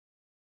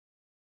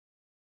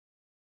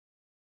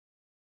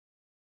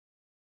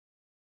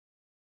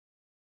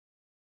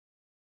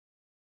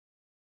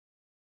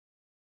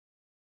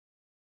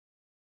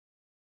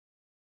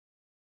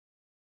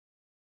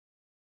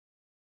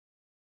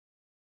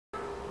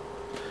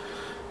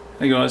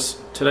Hey guys,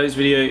 today's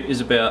video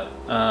is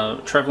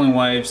about traveling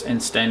waves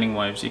and standing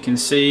waves. You can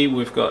see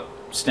we've got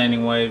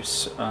standing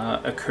waves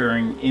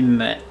occurring in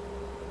that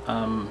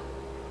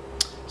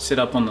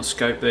setup on the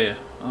scope there.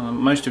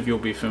 Most of you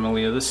will be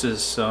familiar. This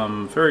is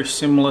very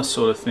similar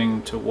sort of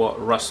thing to what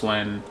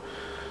Ruslan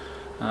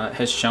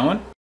has shown.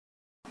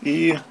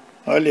 И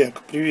Олег,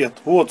 привет.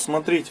 Вот,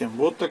 смотрите,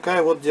 вот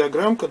такая вот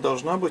диаграммка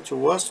должна быть у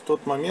вас в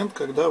тот момент,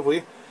 когда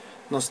вы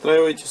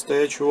настраиваете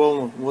стоячую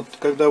волну. Вот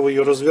когда вы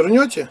ее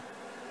развернете,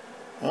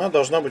 она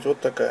должна быть вот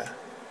такая.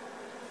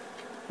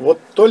 Вот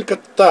только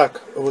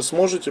так вы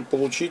сможете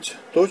получить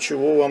то,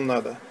 чего вам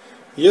надо.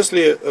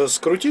 Если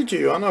скрутить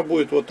ее, она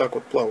будет вот так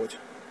вот плавать.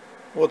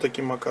 Вот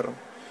таким макаром.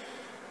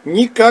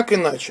 Никак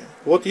иначе.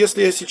 Вот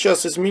если я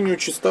сейчас изменю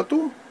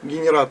частоту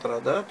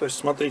генератора, да, то есть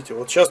смотрите,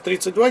 вот сейчас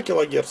 32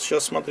 кГц,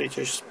 сейчас смотрите,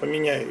 я сейчас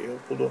поменяю ее,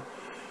 буду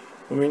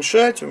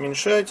уменьшать. Ну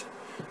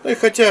и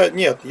хотя,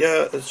 нет,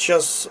 я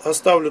сейчас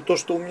оставлю то,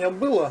 что у меня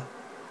было,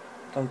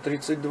 там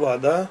 32,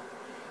 да.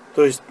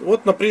 То есть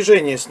вот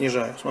напряжение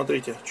снижаю.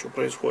 Смотрите, что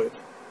происходит.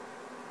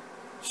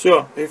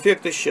 Все,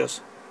 эффект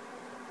исчез.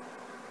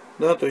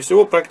 Да, то есть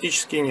его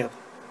практически нет.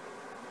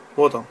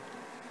 Вот он.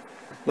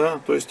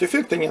 Да, то есть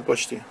эффекта нет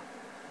почти.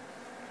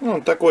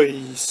 Ну,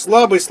 такой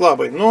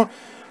слабый, но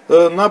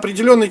на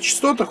определенных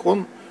частотах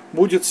он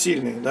будет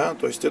сильный, да,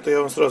 то есть это я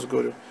вам сразу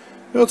говорю.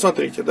 И вот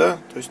смотрите, да,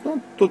 то есть,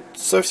 ну, тут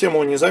совсем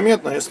его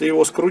незаметно, если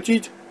его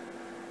скрутить,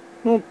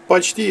 ну,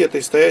 почти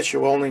этой стоячей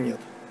волны нет,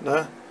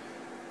 да.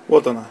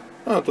 Вот она.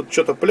 Тут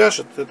что-то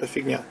пляшет, это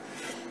фигня.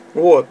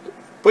 Вот.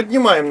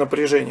 Поднимаем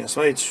напряжение.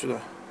 Смотрите сюда.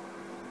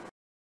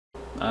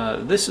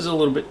 This is a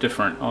little bit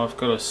different. I've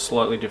got a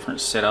slightly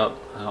different setup.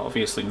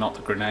 Obviously not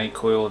the grenade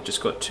coil. I've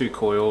just got two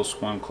coils,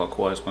 one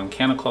clockwise, one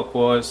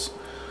counterclockwise.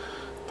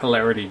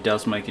 Polarity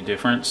does make a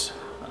difference.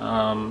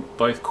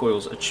 Both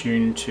coils are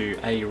tuned to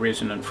a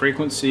resonant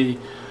frequency,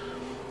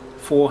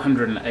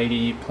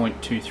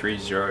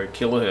 480.230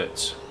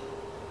 kilohertz.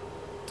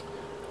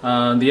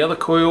 The other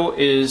coil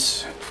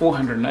is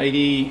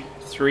 480,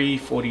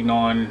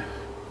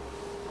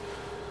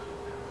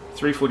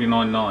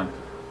 349.9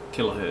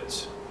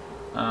 kilohertz.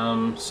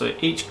 So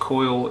each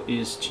coil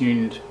is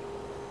tuned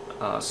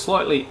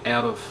slightly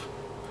out of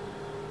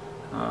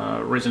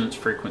resonance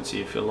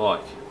frequency, if you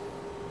like.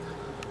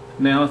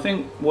 Now I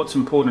think what's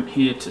important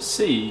here to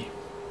see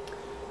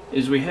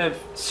is we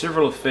have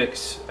several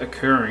effects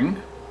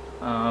occurring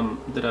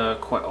that are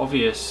quite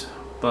obvious,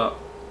 but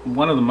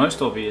one of the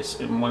most obvious,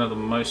 and one of the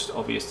most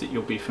obvious that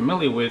you'll be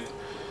familiar with,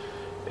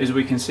 is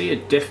we can see a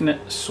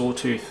definite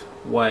sawtooth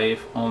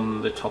wave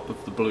on the top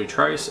of the blue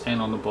trace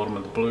and on the bottom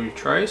of the blue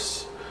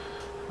trace.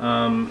 If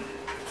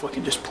I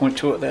can just point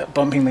to it without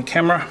bumping the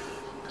camera.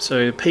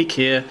 So the peak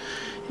here,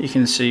 you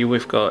can see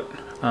we've got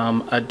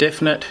a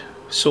definite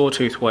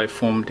sawtooth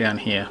waveform down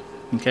here.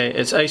 Okay,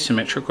 it's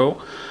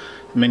asymmetrical,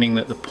 meaning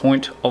that the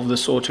point of the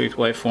sawtooth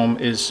waveform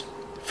is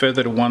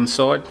further to one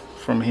side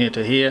from here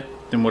to here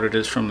than what it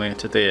is from there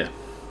to there.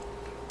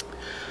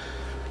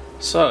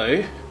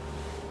 So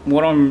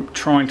what I'm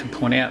trying to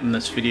point out in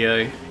this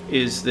video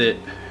is that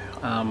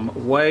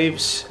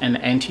waves and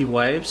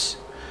anti-waves,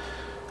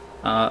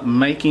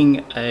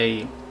 making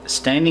a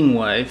standing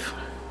wave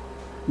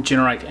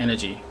generate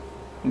energy.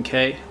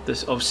 Okay,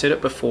 I've said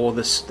it before,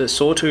 the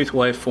sawtooth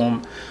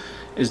waveform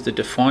is the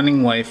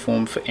defining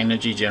waveform for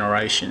energy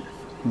generation.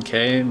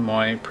 Okay,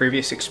 my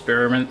previous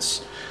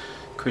experiments,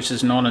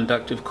 Chris's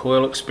non-inductive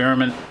coil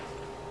experiment,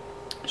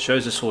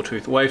 shows a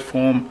sawtooth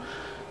waveform,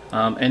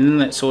 and in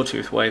that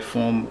sawtooth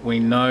waveform we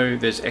know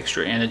there's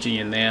extra energy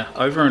in there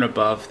over and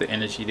above the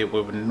energy that we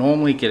would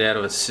normally get out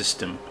of a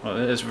system.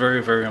 It's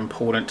very, very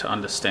important to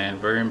understand,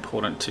 very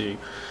important to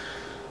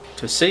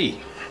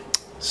see.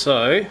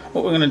 So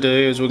what we're going to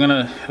do is we're going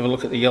to have a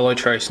look at the yellow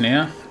trace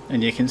now,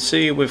 and you can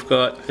see we've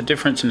got a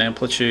difference in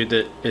amplitude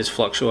that is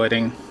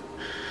fluctuating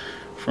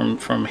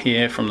from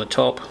here, from the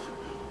top,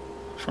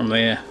 from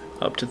there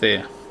up to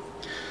there.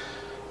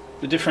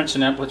 The difference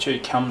in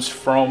amplitude comes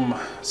from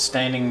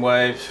standing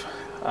wave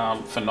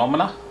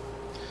phenomena.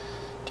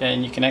 Okay,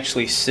 and you can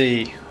actually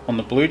see on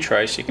the blue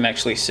trace, you can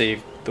actually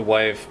see the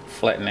wave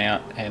flatten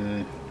out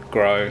and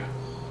grow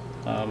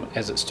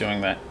as it's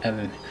doing that.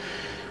 And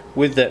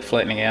with that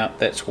flattening out,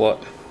 that's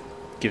what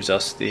gives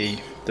us the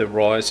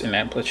rise in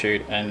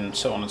amplitude and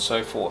so on and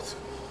so forth.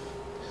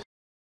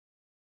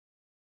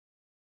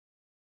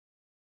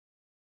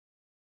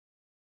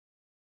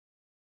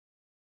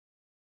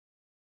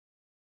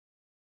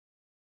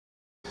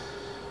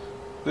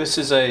 This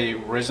is a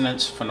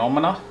resonance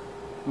phenomena.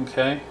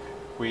 Okay,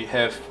 we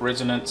have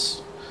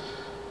resonance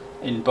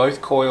in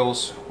both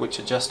coils which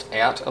are just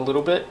out a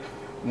little bit,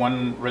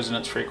 one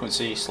resonance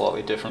frequency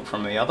slightly different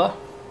from the other,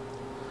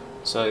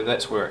 so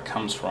that's where it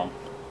comes from.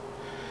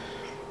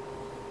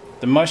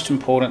 The most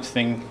important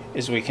thing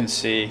is we can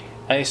see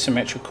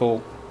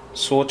asymmetrical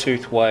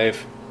sawtooth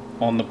wave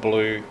on the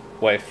blue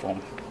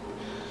waveform.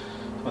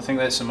 I think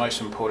that's the most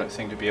important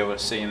thing to be able to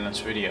see in this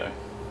video.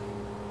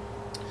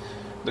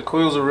 The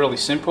coils are really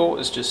simple.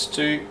 It's just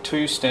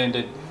two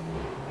standard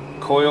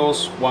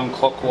coils, one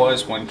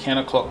clockwise, one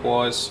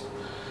counterclockwise.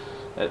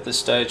 At this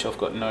stage I've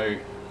got no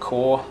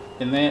core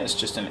in there, it's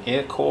just an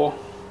air core.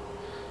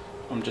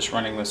 I'm just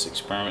running this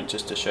experiment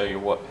just to show you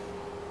what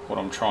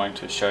I'm trying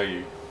to show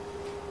you.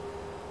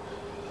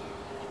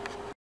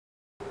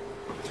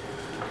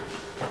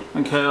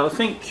 Okay, I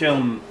think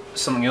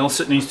something else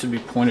that needs to be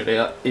pointed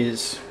out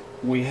is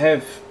we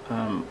have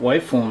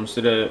waveforms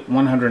that are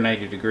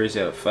 180 degrees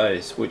out of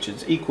phase, which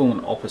is equal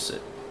and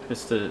opposite.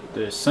 It's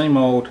the same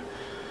old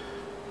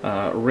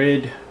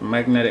red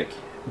magnetic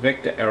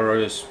vector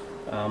arrows,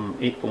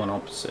 equal and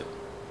opposite.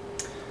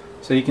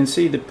 So you can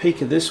see the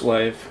peak of this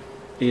wave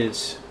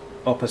is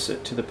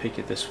opposite to the peak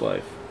of this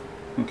wave.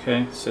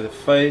 Okay, so the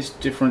phase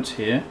difference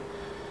here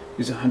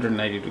is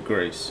 180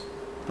 degrees.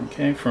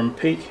 Okay, from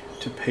peak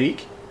to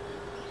peak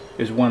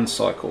is one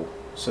cycle,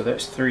 so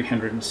that's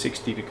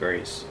 360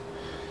 degrees.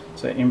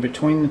 So in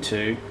between the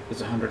two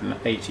is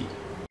 180.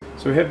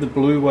 So we have the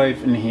blue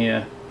wave in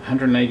here,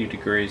 180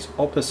 degrees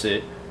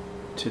opposite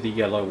to the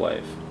yellow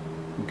wave.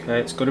 Okay,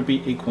 it's got to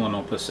be equal and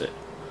opposite.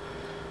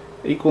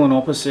 Equal and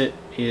opposite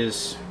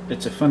is,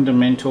 it's a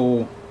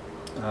fundamental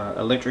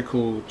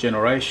electrical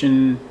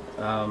generation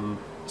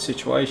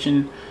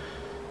situation.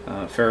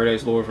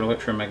 Faraday's law of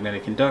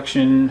electromagnetic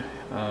induction,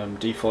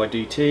 d phi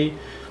dt.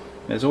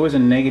 There's always a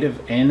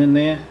negative n in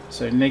there,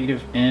 so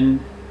negative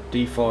n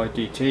d phi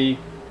dt,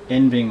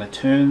 n being the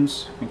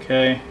terms.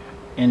 Okay,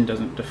 n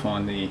doesn't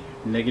define the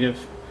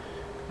negative.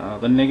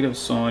 The negative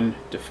sign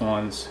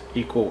defines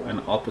equal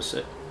and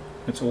opposite.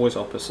 It's always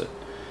opposite.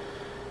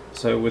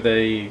 So with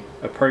a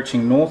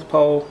approaching north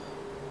pole,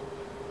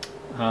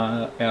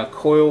 our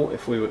coil,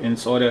 if we were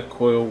inside our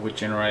coil, would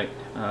generate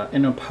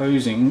an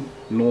opposing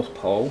north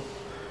pole,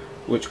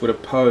 which would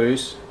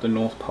oppose the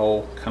north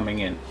pole coming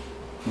in.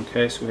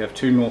 Okay, so we have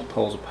two north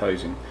poles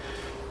opposing,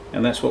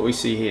 and that's what we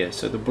see here.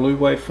 So the blue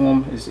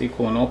waveform is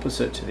equal and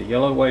opposite to the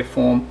yellow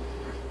waveform.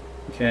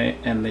 Okay,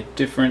 and the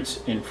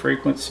difference in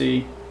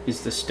frequency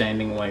is the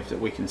standing wave that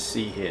we can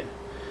see here.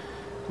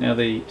 Now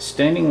the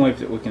standing wave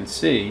that we can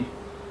see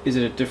is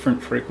at a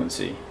different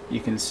frequency. You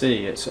can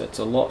see it's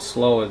a lot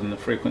slower than the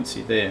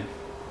frequency there.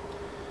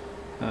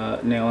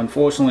 Now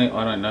unfortunately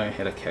I don't know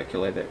how to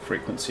calculate that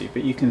frequency,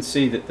 but you can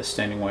see that the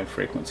standing wave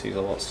frequency is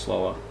a lot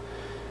slower.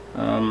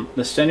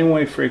 The standing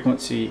wave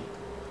frequency,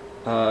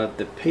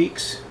 the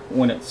peaks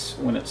when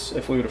it's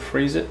if we were to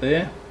freeze it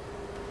there,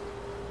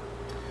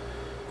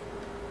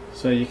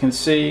 so you can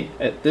see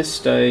at this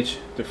stage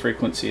the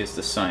frequency is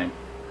the same,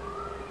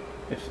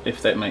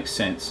 if that makes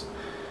sense.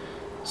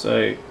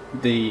 So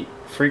the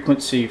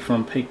frequency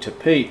from peak to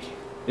peak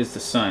is the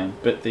same,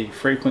 but the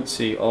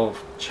frequency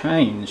of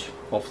change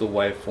of the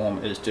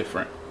waveform is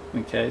different.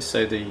 Okay,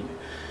 so the,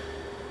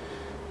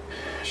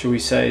 shall we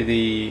say,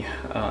 the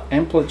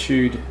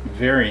amplitude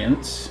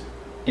variance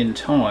in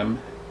time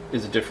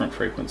is a different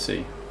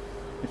frequency,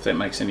 if that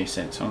makes any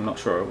sense. I'm not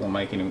sure it will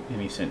make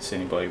any sense to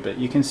anybody, but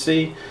you can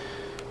see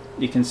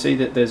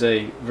that there's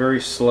a very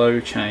slow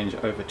change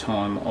over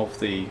time of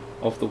the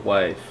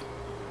wave.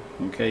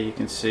 Okay, you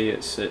can see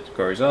it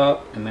grows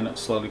up and then it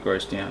slowly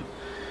grows down.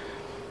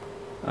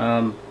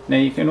 Now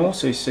you can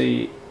also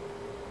see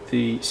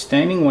the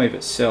standing wave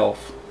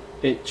itself,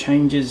 it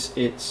changes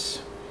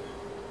its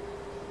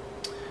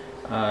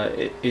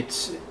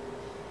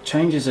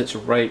changes its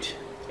rate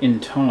in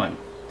time.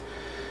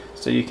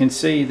 So you can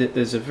see that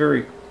there's a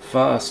very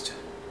fast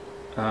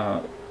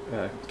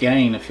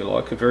gain, if you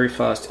like, a very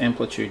fast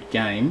amplitude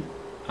gain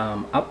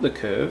up the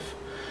curve,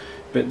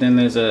 but then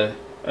there's a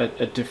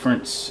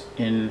difference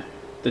in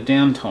the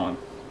downtime.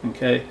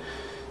 Okay,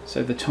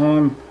 so the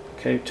time,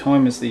 okay,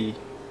 time is the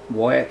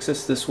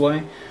y-axis this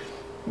way,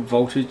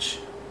 voltage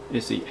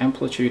is the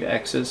amplitude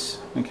axis,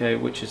 okay,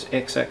 which is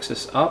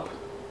x-axis up,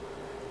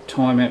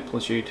 time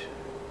amplitude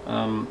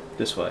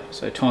this way.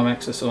 So time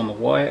axis on the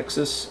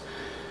y-axis,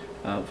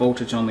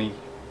 voltage on the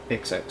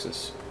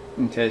x-axis.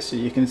 Okay, so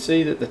you can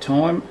see that the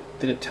time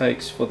that it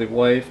takes for the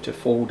wave to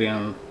fall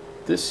down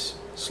this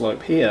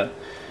slope here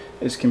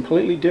is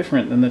completely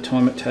different than the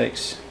time it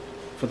takes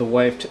for the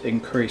wave to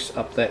increase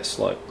up that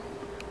slope.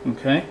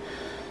 Okay,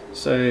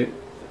 so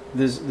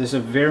there's a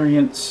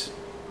variance,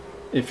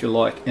 if you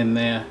like, in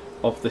there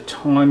of the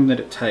time that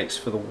it takes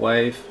for the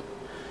wave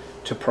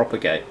to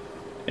propagate,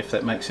 if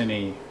that makes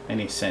any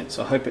sense.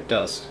 I hope it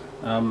does.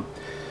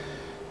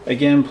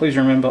 Again, please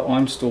remember,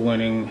 I'm still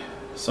learning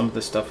some of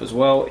this stuff as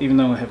well. Even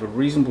though I have a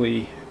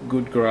reasonably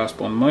good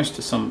grasp on most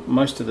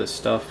of this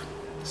stuff,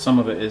 some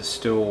of it is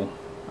still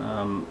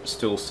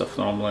stuff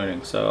that I'm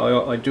learning.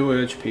 So I do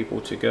urge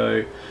people to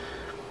go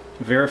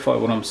verify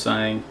what I'm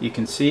saying. You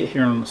can see it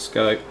here on the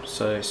scope,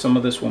 so some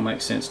of this will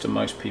make sense to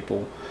most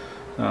people,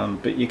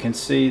 but you can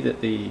see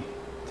that the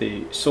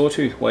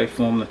sawtooth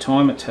waveform, the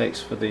time it takes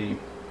for the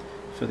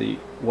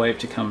wave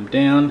to come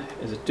down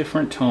is a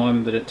different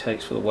time that it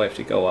takes for the wave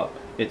to go up.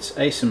 It's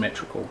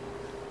asymmetrical.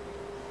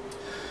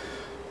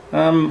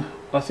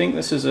 I think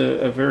this is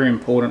a very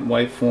important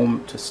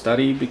waveform to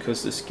study,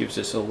 because this gives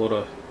us a lot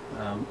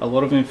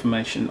of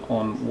information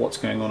on what's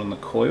going on in the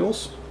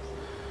coils.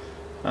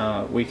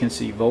 We can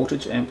see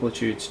voltage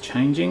amplitudes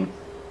changing,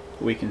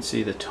 we can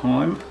see the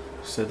time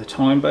So the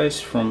time base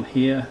from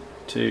here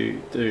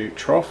to the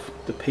trough,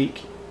 the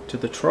peak to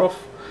the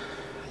trough,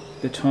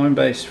 the time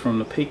base from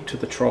the peak to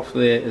the trough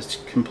there is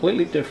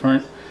completely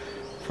different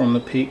from the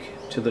peak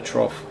to the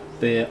trough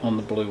there on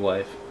the blue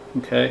wave.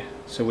 Okay,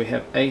 so we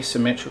have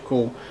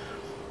asymmetrical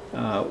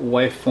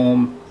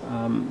waveform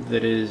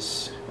that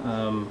is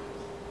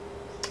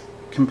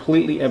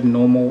completely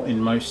abnormal in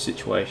most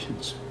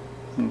situations.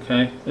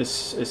 Okay,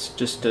 it's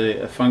just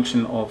a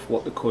function of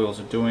what the coils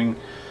are doing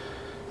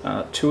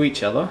to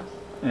each other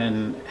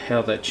and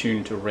how they're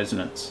tuned to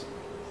resonance.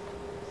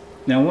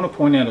 Now I want to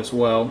point out as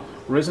well,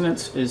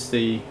 resonance is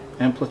the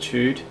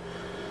amplitude,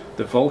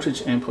 the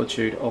voltage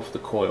amplitude of the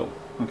coil,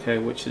 okay,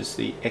 which is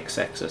the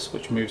x-axis,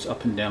 which moves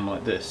up and down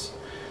like this.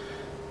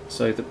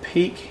 So the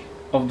peak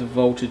of the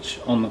voltage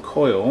on the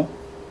coil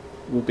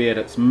will be at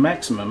its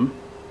maximum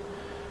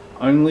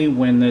only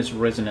when there's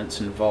resonance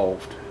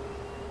involved.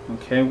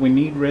 Okay, we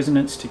need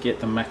resonance to get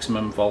the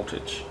maximum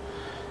voltage.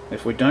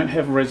 If we don't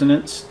have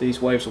resonance,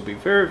 these waves will be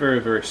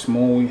very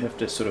small. You have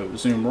to sort of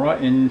zoom right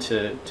in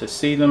to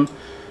see them,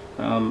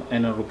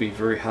 and it'll be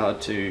very hard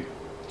to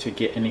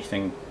get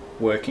anything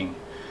working.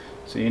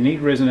 So you need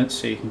resonance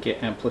so you can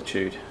get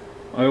amplitude.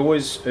 I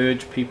always say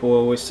to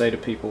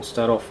people,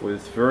 start off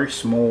with very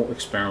small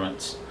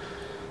experiments.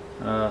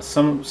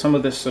 Some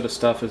of this sort of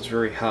stuff is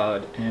very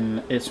hard,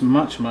 and it's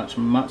much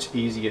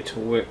easier to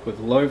work with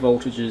low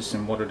voltages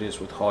than what it is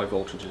with high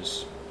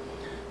voltages.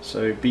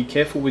 So be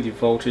careful with your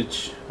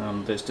voltage.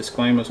 There's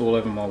disclaimers all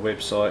over my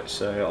website,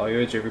 so I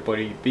urge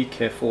everybody, be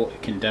careful.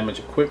 It can damage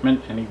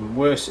equipment, and even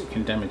worse, it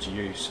can damage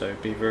you, so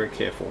be very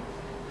careful.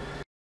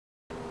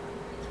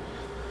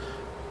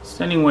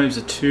 Standing waves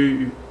are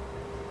two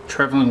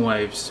traveling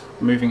waves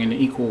moving in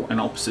equal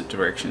and opposite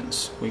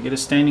directions. We get a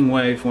standing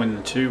wave when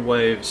the two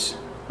waves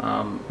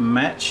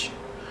match,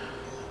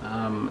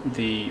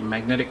 the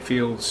magnetic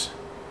fields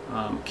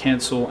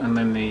cancel, and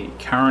then the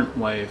current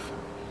wave,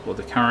 or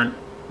the current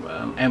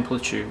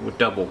amplitude, would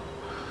double.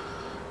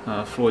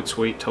 Floyd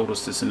Sweet told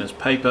us this in his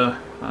paper.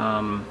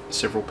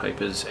 Several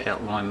papers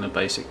outline the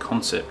basic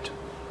concept.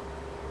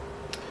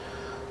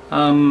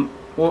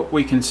 What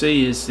we can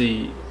see is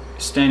the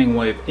standing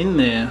wave in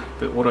there,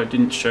 but what I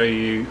didn't show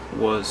you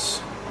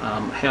was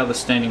how the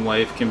standing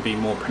wave can be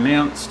more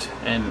pronounced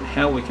and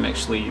how we can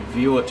actually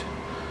view it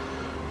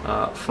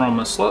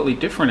from a slightly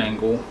different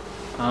angle,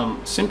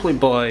 simply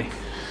by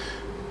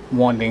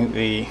winding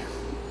the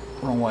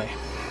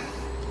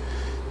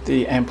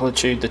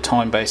amplitude, the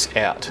time base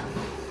out.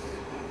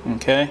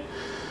 Okay,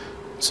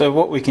 so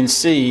what we can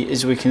see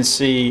is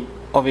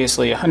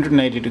obviously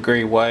 180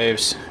 degree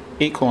waves,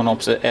 equal and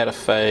opposite, out of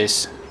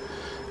phase,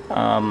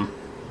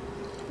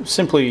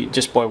 simply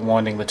just by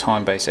winding the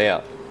time base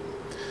out.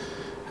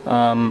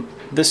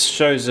 This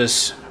shows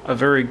us a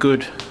very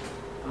good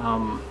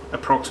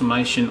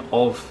approximation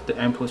of the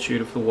amplitude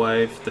of the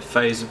wave, the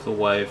phase of the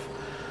wave,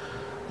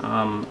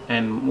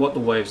 and what the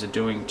waves are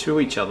doing to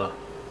each other.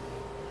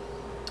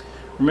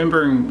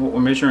 Remembering what we're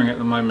measuring at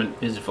the moment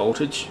is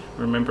voltage,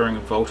 remembering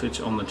voltage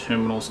on the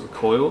terminals of the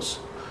coils.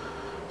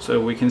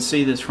 So we can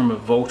see this from a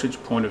voltage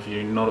point of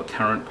view, not a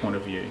current point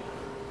of view.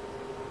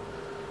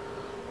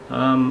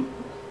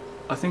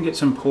 I think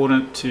it's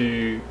important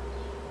to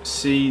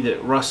see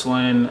that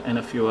Ruslan and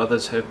a few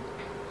others have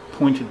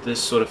pointed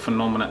this sort of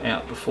phenomena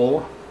out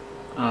before.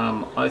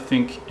 I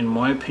think, in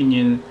my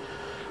opinion,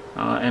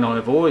 and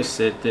I've always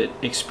said, that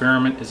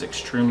experiment is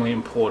extremely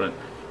important.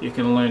 You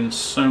can learn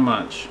so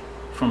much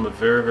from a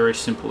very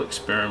simple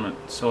experiment.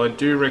 So I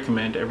do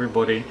recommend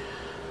everybody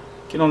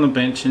get on the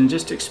bench and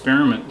just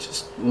experiment.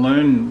 Just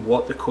learn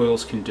what the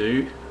coils can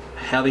do,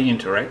 how they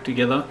interact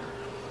together,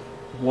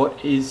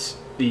 what is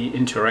the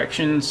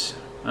interactions,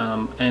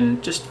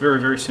 and just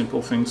very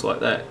simple things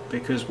like that,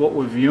 because what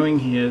we're viewing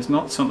here is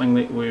not something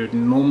that we would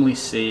normally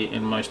see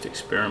in most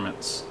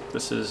experiments.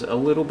 This is a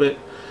little bit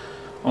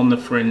on the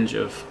fringe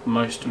of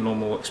most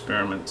normal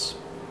experiments.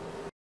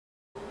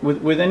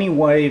 With any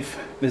wave,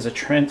 there's a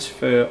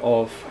transfer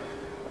of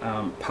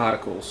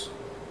particles.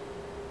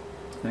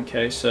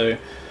 Okay, so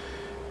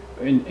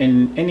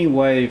in any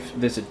wave,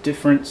 there's a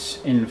difference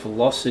in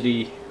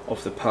velocity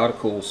of the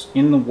particles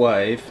in the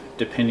wave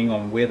depending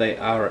on where they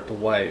are at the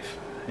wave.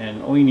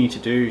 And all you need to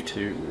do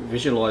to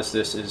visualize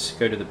this is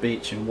go to the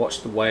beach and watch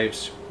the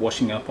waves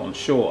washing up on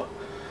shore.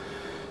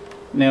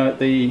 Now at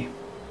the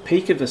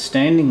peak of the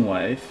standing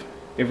wave,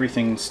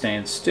 everything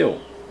stands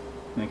still.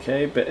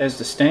 Okay, but as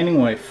the standing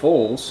wave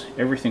falls,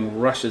 everything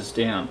rushes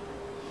down.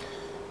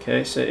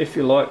 Okay, so if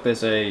you like,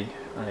 there's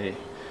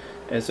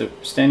as a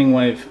standing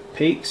wave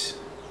peaks,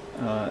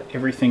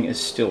 everything is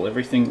still.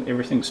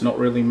 Everything's not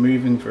really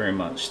moving very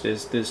much.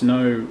 There's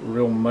no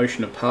real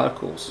motion of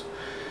particles.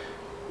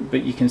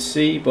 But you can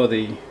see by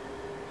the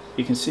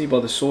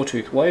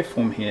sawtooth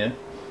waveform here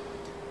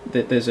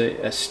that there's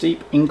a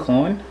steep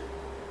incline,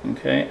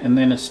 okay, and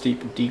then a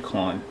steep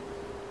decline.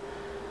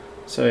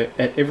 So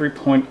at every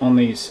point on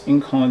these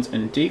inclines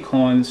and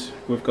declines,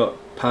 we've got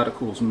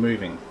particles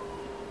moving,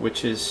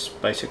 which is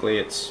basically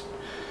it's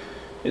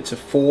a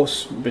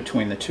force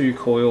between the two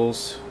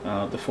coils.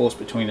 The force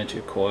between the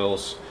two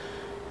coils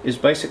is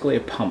basically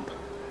a pump,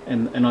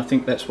 and I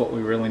think that's what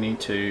we really need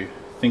to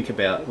think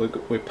about.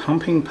 We're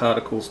pumping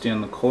particles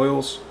down the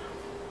coils.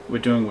 We're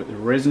doing with the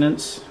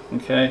resonance.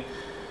 Okay,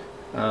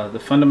 the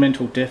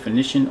fundamental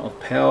definition of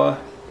power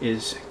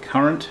is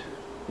current,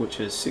 which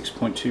is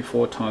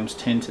 6.24 times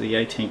 10 to the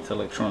 18th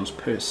electrons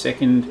per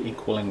second,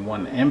 equaling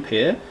 1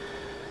 ampere,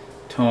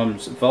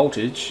 times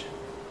voltage,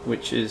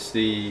 which is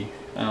the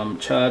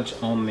charge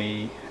on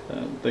the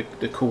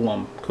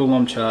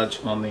Coulomb charge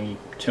on the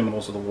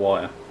terminals of the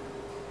wire.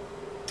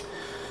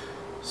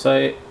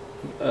 So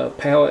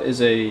power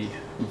is a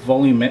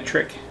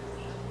volumetric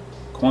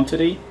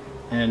quantity,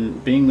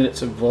 and being that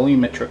it's a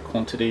volumetric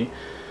quantity,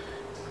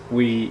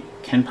 we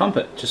can pump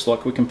it just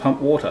like we can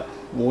pump water.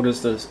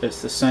 It's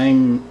the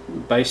same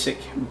basic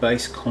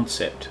base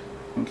concept.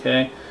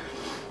 Okay,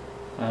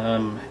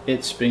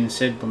 it's been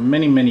said by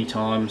many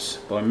times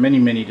by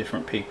many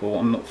different people.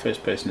 I'm not the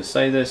first person to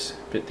say this,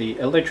 but the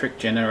electric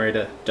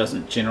generator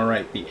doesn't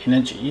generate the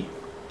energy,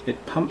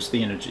 it pumps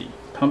the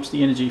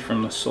energy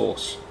from the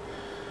source.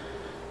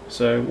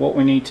 So what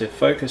we need to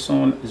focus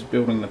on is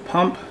building the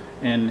pump,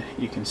 and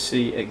you can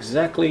see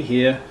exactly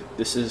here,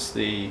 this is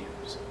the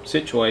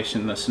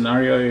situation, the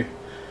scenario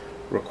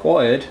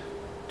required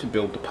to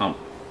build the pump.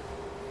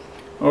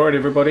 Alright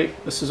everybody,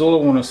 this is all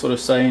I want to sort of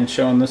say and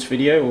show in this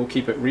video. We'll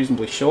keep it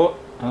reasonably short.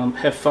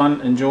 Have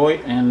fun, enjoy,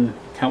 and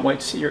can't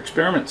wait to see your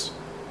experiments.